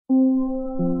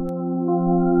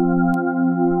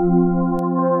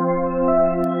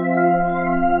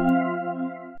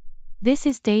This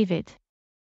is David.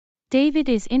 David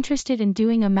is interested in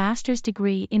doing a master's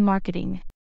degree in marketing.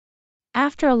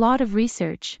 After a lot of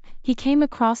research, he came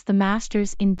across the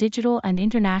Masters in Digital and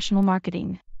International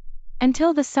Marketing.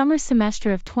 Until the summer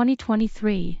semester of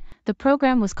 2023, the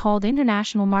program was called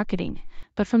International Marketing,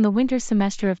 but from the winter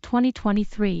semester of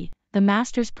 2023, the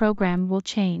master's program will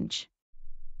change.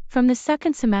 From the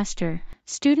second semester,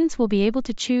 students will be able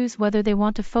to choose whether they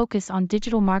want to focus on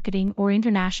digital marketing or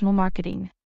international marketing.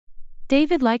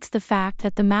 David likes the fact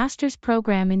that the master's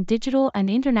program in digital and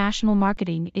international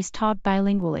marketing is taught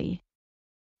bilingually.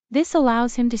 This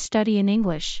allows him to study in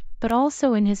English, but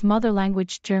also in his mother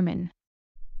language German.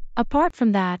 Apart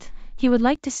from that, he would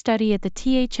like to study at the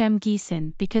THM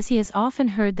Gießen because he has often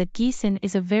heard that Gießen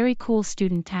is a very cool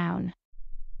student town.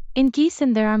 In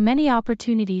Gießen there are many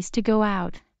opportunities to go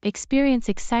out, experience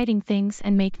exciting things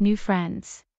and make new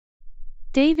friends.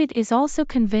 David is also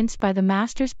convinced by the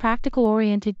master's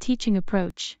practical-oriented teaching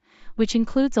approach, which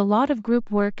includes a lot of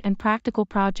group work and practical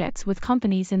projects with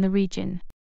companies in the region.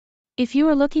 If you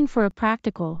are looking for a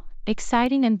practical,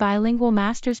 exciting and bilingual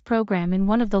master's program in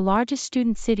one of the largest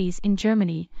student cities in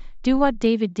Germany, do what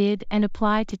David did and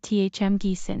apply to THM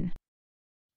Gießen.